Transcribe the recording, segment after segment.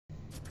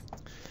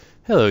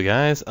Hello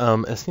guys,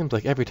 it seems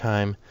like every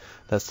time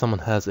that someone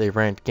has a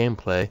ranked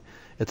gameplay,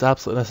 it's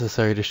absolutely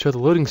necessary to show the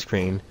loading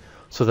screen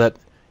so that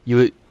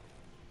you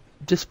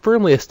just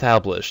firmly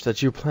establish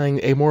that you're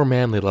playing a more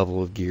manly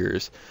level of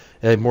Gears,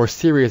 a more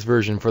serious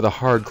version for the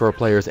hardcore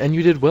players, and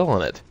you did well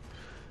on it.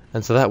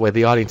 And so that way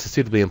the audience is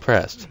suitably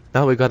impressed.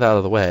 Now that we've got that out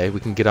of the way, we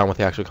can get on with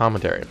the actual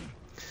commentary.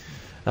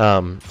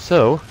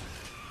 So,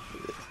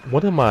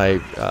 one of my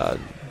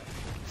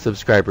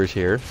subscribers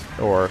here,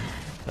 or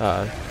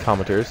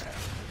commenters,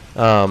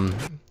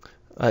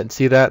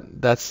 see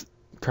that's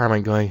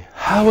Carmine going,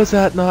 how is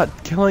that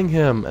not killing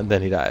him? And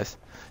then he dies.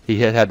 He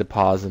had to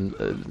pause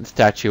and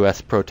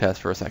statuesque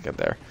protest for a second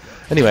there.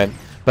 Anyway,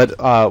 but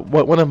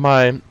one of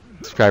my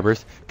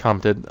subscribers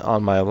commented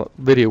on my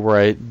video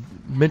where I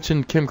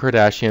mentioned Kim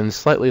Kardashian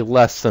slightly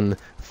less than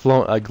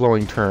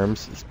glowing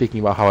terms, speaking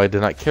about how I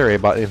did not care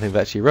about anything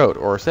that she wrote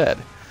or said,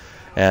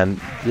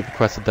 and he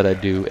requested that I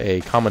do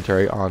a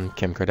commentary on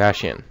Kim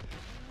Kardashian.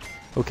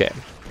 Okay.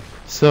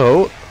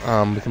 So,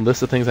 we can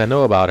list the things I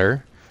know about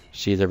her.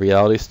 She's a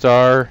reality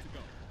star,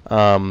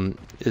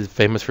 is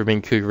famous for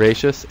being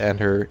cougaracious, and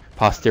her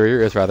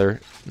posterior is rather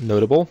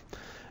notable.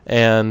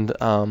 And,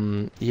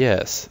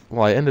 yes,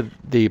 well, I ended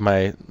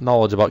my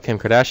knowledge about Kim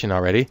Kardashian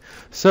already,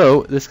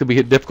 so this could be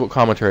a difficult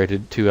commentary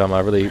to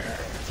really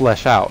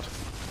flesh out.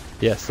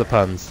 Yes, the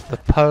puns. The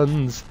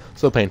puns!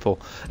 So painful.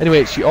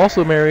 Anyway, she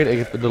also married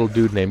a little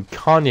dude named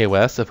Kanye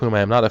West, of whom I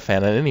am not a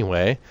fan in any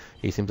way.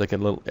 He seems like a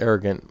little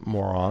arrogant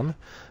moron.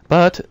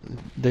 But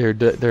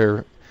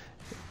they're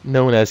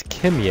known as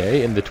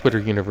Kimye in the Twitter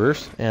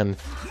universe, and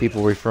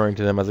people referring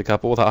to them as a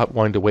couple without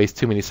wanting to waste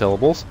too many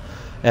syllables.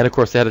 And of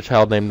course, they had a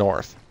child named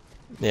North.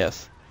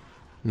 Yes,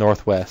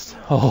 Northwest.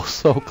 Oh,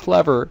 so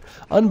clever,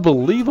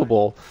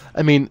 unbelievable.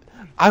 I mean,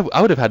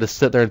 I would have had to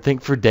sit there and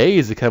think for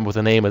days to come up with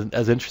a name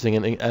as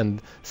interesting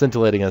and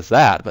scintillating as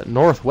that. But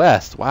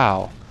Northwest,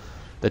 wow.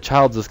 The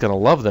child's just going to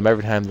love them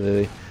every time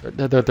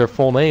their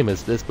full name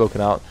is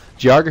spoken out.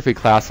 Geography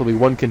class will be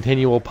one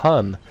continual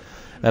pun.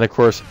 And of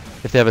course,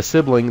 if they have a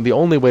sibling, the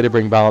only way to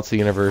bring balance to the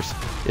universe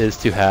is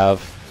to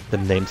have the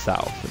name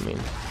South. I mean,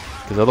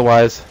 because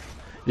otherwise,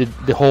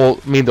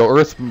 the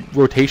Earth's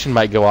rotation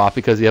might go off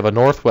because you have a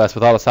Northwest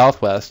without a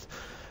Southwest,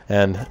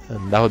 and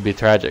that would be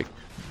tragic.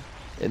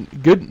 And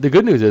the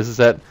good news is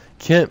that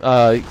Kim,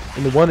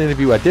 in the one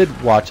interview I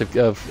did watch of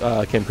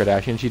Kim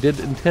Kardashian, she did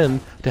intend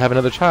to have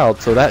another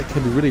child, so that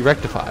can be really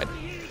rectified.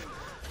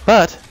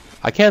 But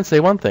I can say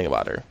one thing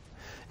about her,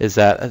 is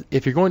that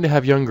if you're going to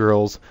have young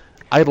girls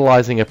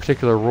idolizing a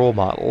particular role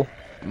model,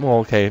 well,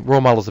 okay, role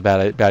model's a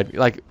bad,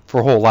 like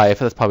for whole life,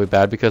 that's probably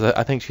bad, because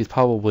I think she's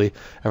probably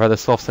a rather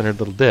self-centered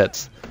little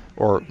ditz,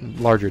 or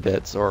larger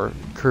ditz, or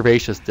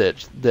curvaceous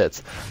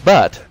ditz.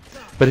 But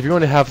if you're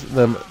going to have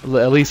them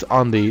at least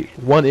on the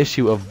one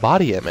issue of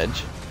body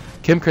image,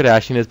 Kim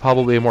Kardashian is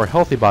probably a more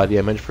healthy body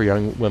image for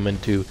young women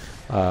to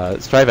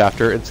strive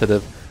after, instead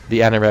of the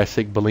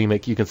anorexic,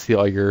 bulimic, you can see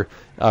all your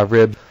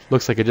rib,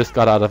 looks like it just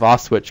got out of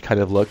Auschwitz kind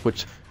of look,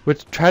 which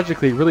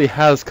tragically really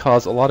has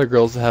caused a lot of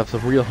girls to have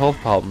some real health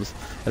problems,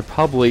 and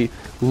probably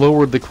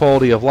lowered the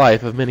quality of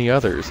life of many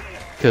others,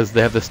 because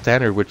they have the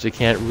standard which they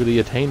can't really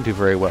attain to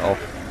very well.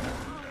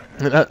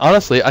 And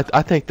honestly,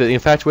 I think that the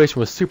infatuation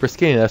with super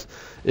skinniness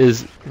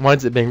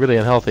winds up being really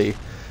unhealthy.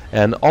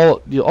 And all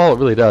it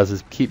really does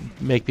is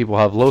make people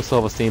have low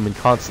self-esteem and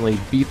constantly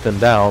beat them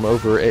down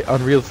over an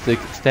unrealistic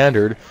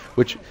standard,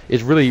 which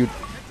is really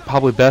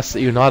probably best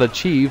that you not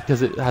achieve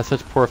because it has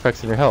such poor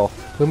effects on your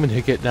health. Women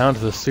who get down to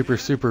the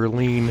super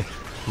lean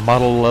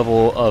model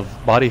level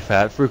of body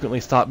fat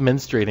frequently stop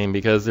menstruating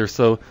because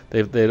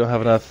they don't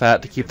have enough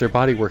fat to keep their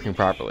body working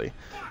properly.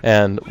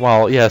 And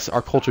while yes,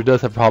 our culture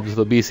does have problems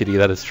with obesity,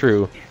 that is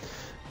true,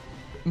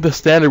 the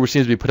standard which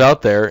seems to be put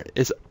out there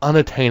is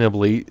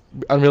unattainably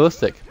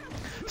unrealistic.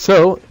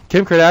 So,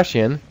 Kim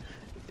Kardashian,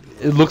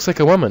 it looks like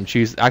a woman.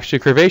 She's actually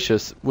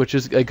curvaceous, which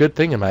is a good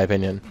thing in my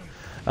opinion.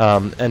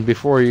 And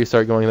before you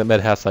start going that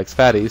Med has likes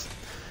fatties,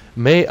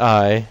 may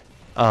I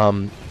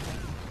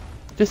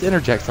just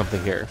interject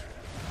something here.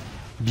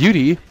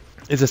 Beauty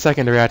is a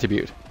secondary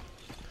attribute.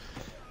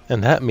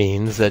 And that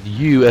means that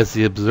you, as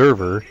the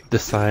observer,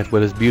 decide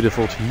what is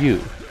beautiful to you.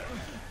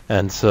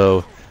 And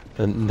so,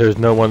 there's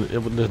no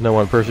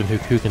one person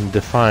who can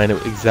define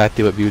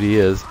exactly what beauty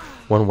is,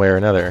 one way or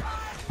another.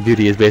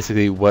 Beauty is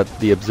basically what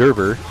the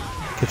observer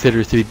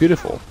considers to be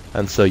beautiful,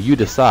 and so you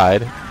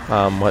decide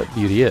what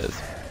beauty is.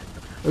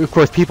 Of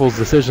course, people's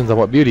decisions on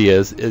what beauty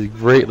is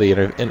greatly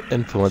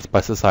influenced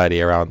by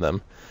society around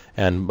them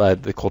and by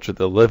the culture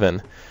they live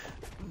in.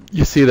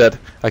 You see that,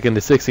 like in the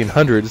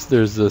 1600s,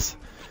 there's this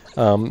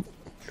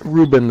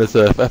Rubens,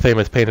 that's a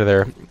famous painter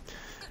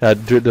there,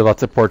 did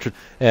lots of portraits,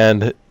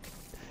 and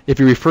if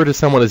you refer to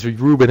someone as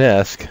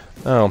Rubenesque,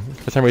 oh,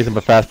 for some reason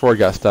my fast forward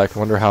got stuck. I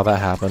wonder how that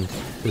happened.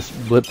 Just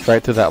blipped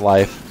right to that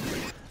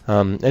life.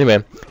 Anyway,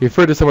 if you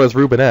refer to someone as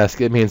Rubenesque,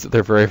 it means that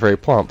they're very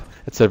plump,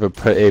 instead of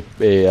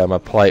a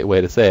polite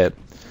way to say it.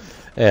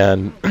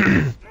 And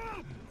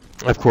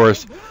of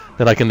course,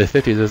 then like in the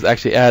 50s, there's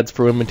actually ads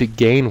for women to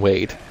gain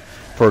weight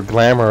for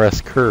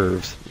glamorous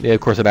curves. Yeah, of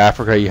course, in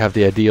Africa, you have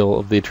the ideal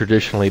of the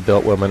traditionally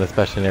built women,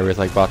 especially in areas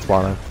like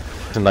Botswana.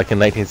 And like in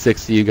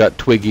 1960, you got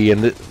Twiggy,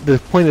 and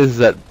the point is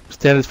that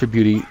standards for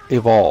beauty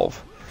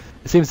evolve.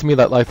 It seems to me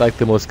that like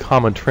the most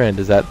common trend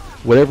is that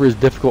whatever is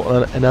difficult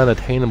and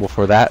unattainable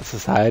for that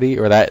society,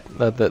 or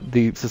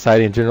the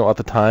society in general at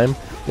the time,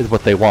 is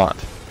what they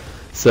want.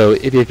 So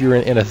if you're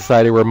in a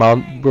society where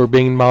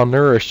being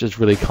malnourished is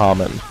really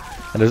common,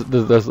 and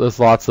there's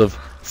lots of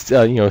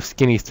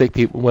skinny,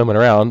 thick women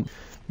around,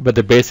 but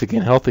they're basically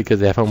unhealthy because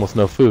they have almost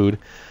no food.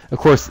 Of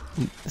course,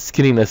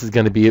 skinniness is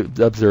going to be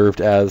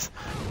observed as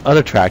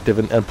unattractive,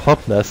 and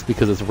plumpness,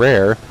 because it's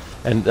rare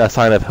and a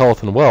sign of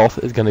health and wealth,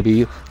 is going to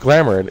be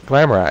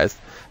glamorized.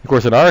 Of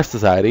course, in our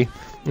society,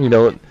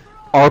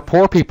 our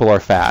poor people are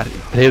fat.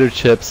 Potato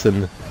chips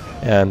and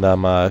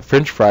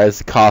French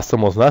fries cost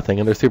almost nothing,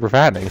 and they're super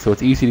fattening. So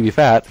it's easy to be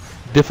fat,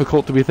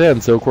 difficult to be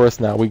thin. So of course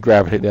now we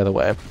gravitate the other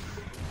way,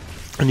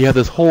 and you have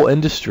this whole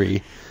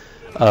industry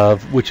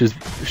which is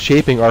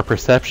shaping our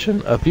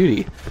perception of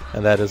beauty,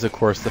 and that is of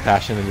course the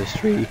fashion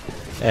industry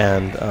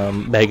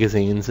and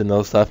magazines and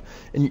those stuff.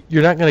 And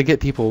you're not going to get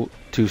people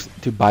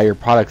to buy your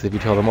products if you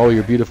tell them, oh,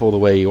 you're beautiful the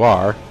way you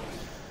are.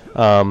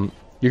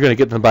 You're going to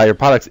get them to buy your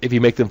products if you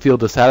make them feel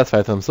dissatisfied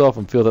with themselves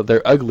and feel that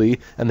they're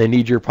ugly and they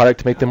need your product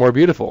to make them more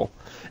beautiful.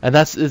 And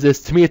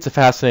to me, it's a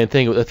fascinating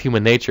thing with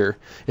human nature.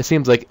 It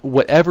seems like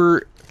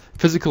whatever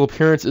physical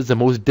appearance is the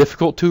most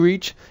difficult to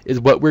reach is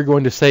what we're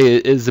going to say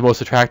is the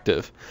most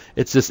attractive.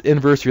 It's this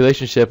inverse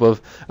relationship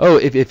of, oh,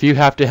 if you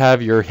have to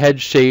have your head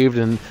shaved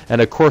and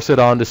a corset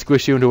on to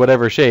squish you into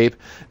whatever shape,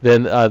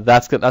 then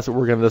that's what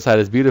we're going to decide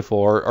is beautiful.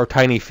 Or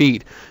tiny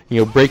feet,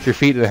 break your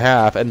feet in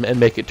half and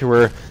make it to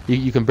where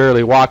you can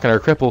barely walk and are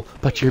crippled,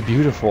 but you're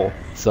beautiful.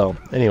 So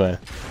anyway,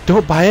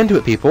 don't buy into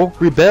it, people.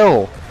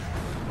 Rebel.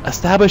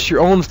 Establish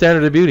your own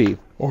standard of beauty.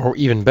 Or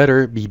even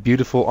better, be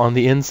beautiful on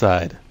the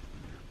inside,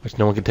 which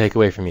no one can take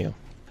away from you.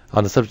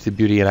 On the subject of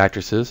beauty and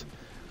actresses,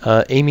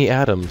 Amy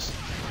Adams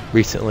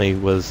recently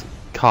was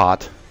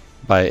caught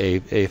by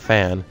a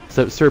fan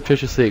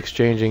surreptitiously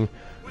exchanging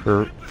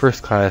her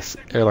first-class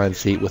airline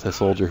seat with a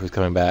soldier who's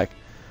coming back.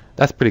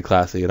 That's pretty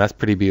classy, and that's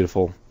pretty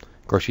beautiful.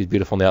 Of course, she's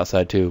beautiful on the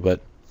outside too,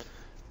 but...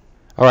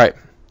 Alright,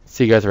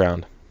 see you guys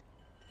around.